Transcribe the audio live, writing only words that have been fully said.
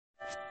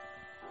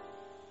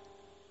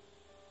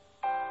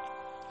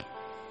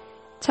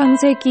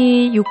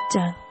창세기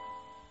 6장.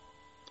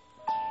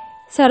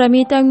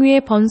 사람이 땅 위에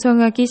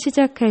번성하기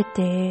시작할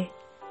때에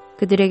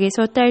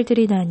그들에게서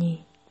딸들이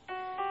나니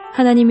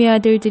하나님의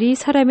아들들이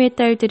사람의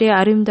딸들의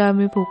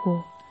아름다움을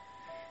보고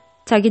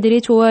자기들이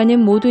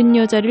좋아하는 모든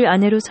여자를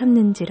아내로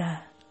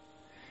삼는지라.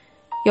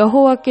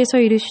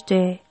 여호와께서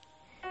이르시되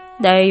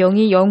나의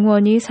영이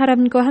영원히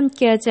사람과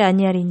함께하지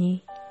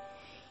아니하리니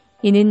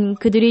이는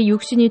그들이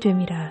육신이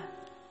됨이라.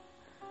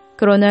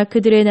 그러나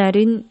그들의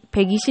날은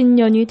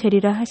 120년이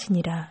되리라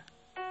하시니라.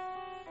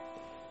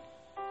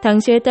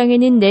 당시에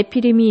땅에는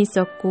네피림이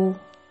있었고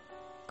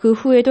그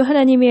후에도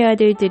하나님의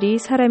아들들이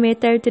사람의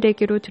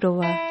딸들에게로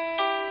들어와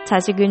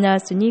자식을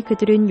낳았으니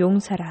그들은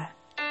용사라.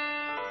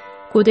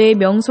 고대의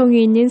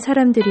명성이 있는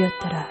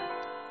사람들이었더라.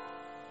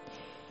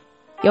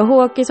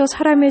 여호와께서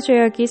사람의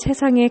죄악이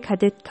세상에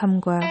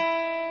가득함과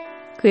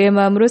그의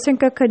마음으로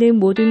생각하는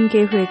모든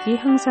계획이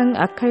항상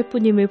악할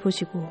뿐임을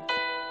보시고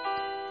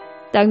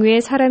땅 위에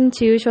사람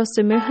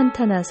지으셨음을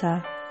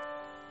한탄하사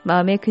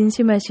마음에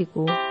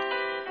근심하시고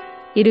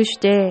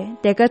이르시되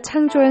내가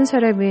창조한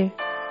사람을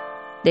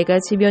내가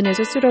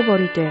지면에서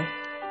쓸어버리되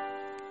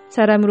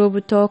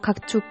사람으로부터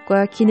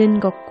각축과 기는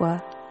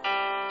것과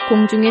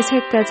공중의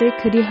새까지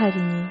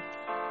그리하리니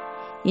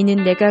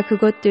이는 내가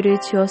그것들을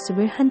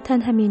지었음을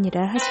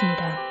한탄함이니라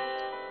하시니라.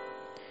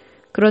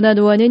 그러나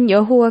노아는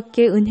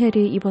여호와께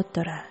은혜를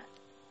입었더라.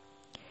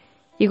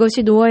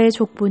 이것이 노아의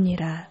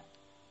족보니라.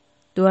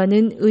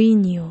 노아는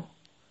의인이요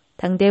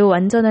당대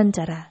완전한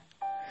자라.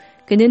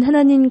 그는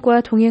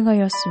하나님과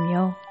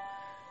동행하였으며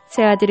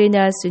세 아들을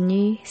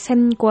낳았으니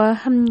셈과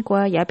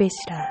함과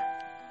야벳이라.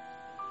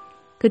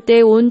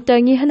 그때 온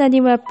땅이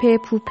하나님 앞에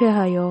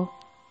부패하여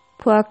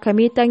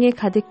포악함이 땅에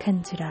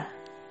가득한지라.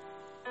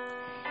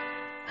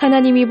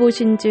 하나님이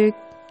보신즉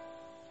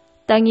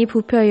땅이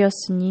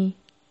부패하였으니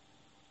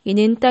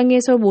이는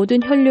땅에서 모든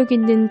혈육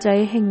있는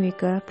자의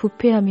행위가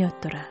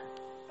부패함이었더라.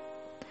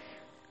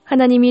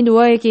 하나님이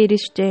노아에게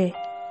이르시되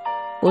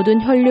모든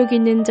혈육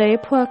있는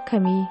자의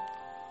포악함이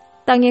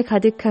땅에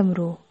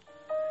가득함으로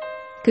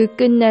그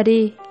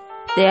끝날이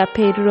내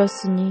앞에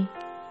이르렀으니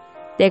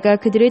내가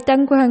그들을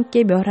땅과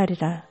함께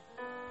멸하리라.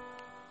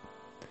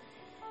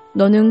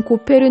 너는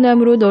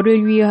고페르나무로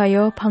너를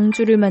위하여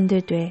방주를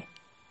만들되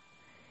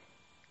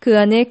그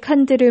안에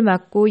칸들을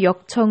막고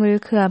역청을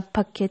그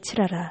안팎에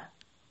칠하라.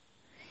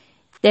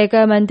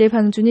 내가 만들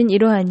방주는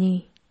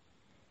이러하니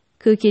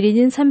그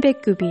길이는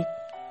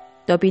 300규빗,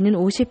 너비는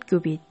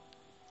 50규빗,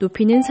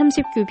 높이는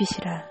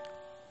 30규빗이라.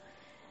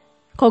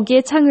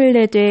 거기에 창을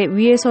내되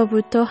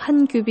위에서부터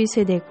한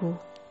규빗에 내고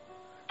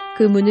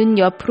그 문은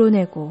옆으로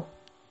내고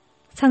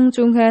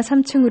상중하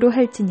 3층으로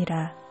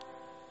할지니라.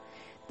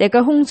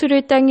 내가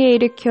홍수를 땅에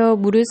일으켜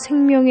무릇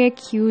생명의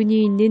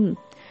기운이 있는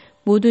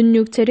모든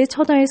육체를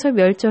천하에서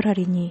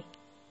멸절하리니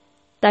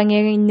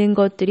땅에 있는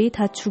것들이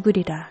다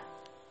죽으리라.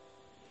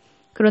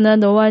 그러나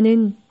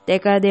너와는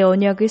내가 내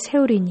언약을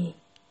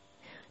세우리니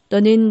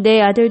너는 내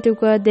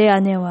아들들과 내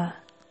아내와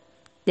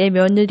내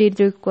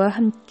며느리들과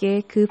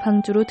함께 그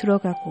방주로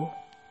들어가고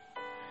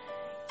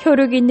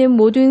혈육 있는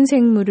모든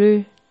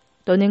생물을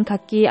너는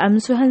각기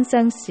암수 한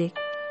쌍씩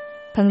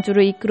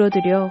방주로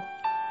이끌어들여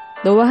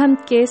너와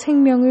함께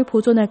생명을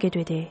보존하게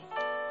되되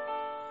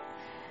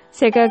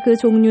새가 그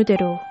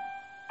종류대로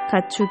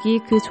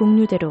가축이 그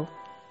종류대로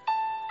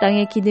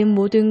땅에 기는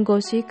모든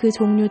것이 그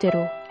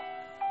종류대로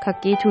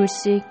각기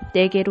둘씩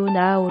 4개로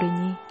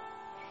낳아오리니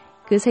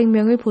그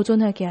생명을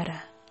보존하게 하라.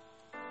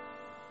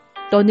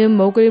 너는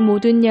먹을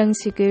모든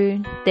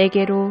양식을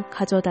 4개로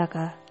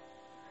가져다가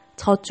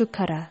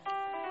저축하라.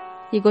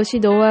 이것이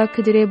너와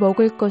그들의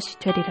먹을 것이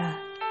되리라.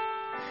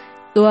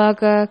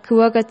 노아가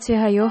그와 같이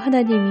하여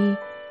하나님이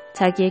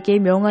자기에게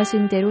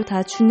명하신 대로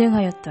다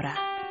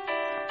준행하였더라.